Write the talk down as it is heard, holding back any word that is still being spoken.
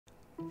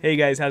Hey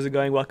guys, how's it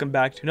going? Welcome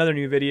back to another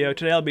new video.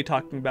 Today I'll be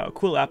talking about a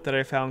cool app that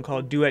I found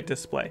called Duet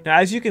Display. Now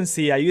as you can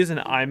see, I use an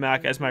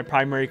iMac as my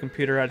primary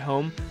computer at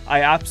home.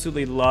 I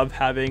absolutely love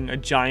having a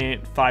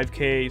giant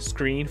 5K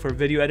screen for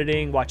video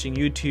editing, watching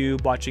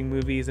YouTube, watching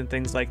movies and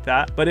things like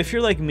that. But if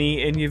you're like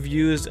me and you've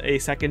used a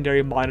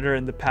secondary monitor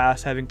in the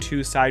past, having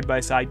two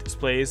side-by-side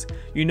displays,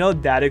 you know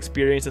that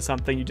experience is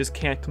something you just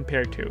can't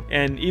compare to.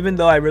 And even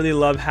though I really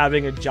love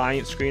having a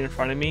giant screen in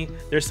front of me,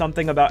 there's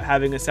something about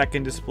having a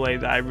second display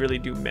that I really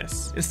do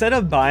miss. Instead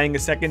of buying a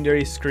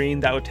secondary screen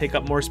that would take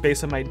up more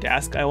space on my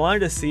desk, I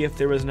wanted to see if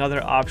there was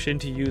another option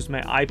to use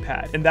my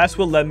iPad, and that's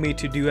what led me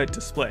to Duet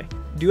Display.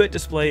 Duet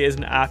Display is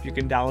an app you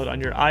can download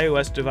on your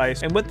iOS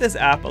device, and what this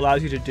app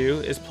allows you to do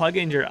is plug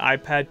in your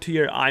iPad to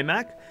your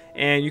iMac,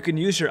 and you can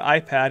use your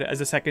iPad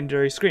as a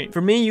secondary screen. For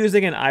me,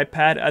 using an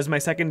iPad as my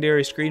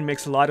secondary screen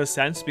makes a lot of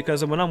sense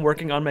because when I'm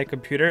working on my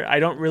computer, I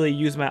don't really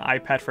use my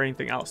iPad for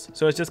anything else.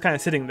 So it's just kind of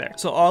sitting there.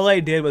 So all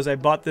I did was I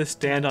bought this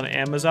stand on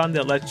Amazon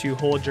that lets you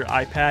hold your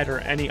iPad or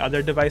any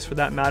other device for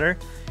that matter.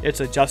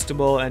 It's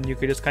adjustable and you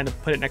could just kind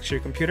of put it next to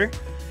your computer.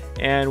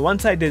 And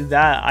once I did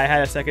that, I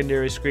had a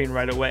secondary screen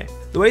right away.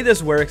 The way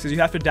this works is you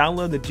have to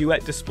download the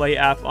Duet Display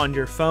app on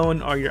your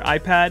phone or your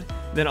iPad,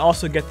 then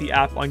also get the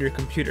app on your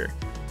computer.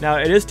 Now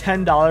it is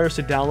 $10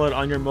 to download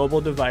on your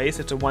mobile device.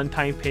 It's a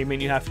one-time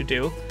payment you have to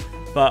do,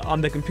 but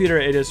on the computer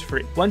it is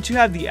free. Once you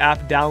have the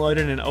app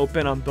downloaded and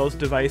open on both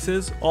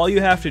devices, all you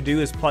have to do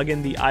is plug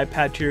in the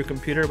iPad to your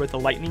computer with a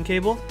lightning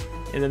cable,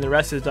 and then the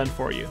rest is done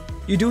for you.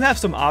 You do have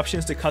some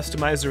options to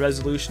customize the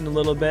resolution a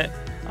little bit.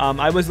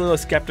 I was a little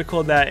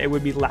skeptical that it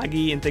would be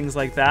laggy and things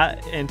like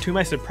that, and to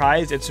my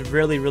surprise, it's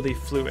really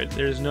fluid.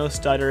 There's no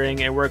stuttering,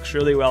 it works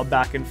really well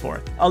back and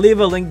forth. I'll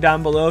leave a link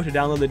down below to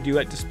download the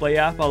Duet Display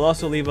app. I'll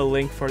also leave a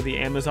link for the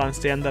Amazon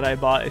stand that I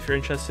bought if you're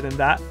interested in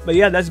that. But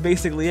yeah, that's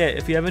basically it.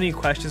 If you have any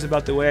questions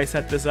about the way I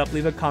set this up,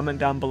 leave a comment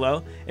down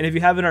below. And if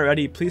you haven't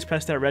already, please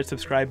press that red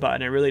subscribe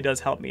button. It really does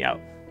help me out.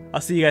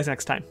 I'll see you guys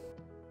next time.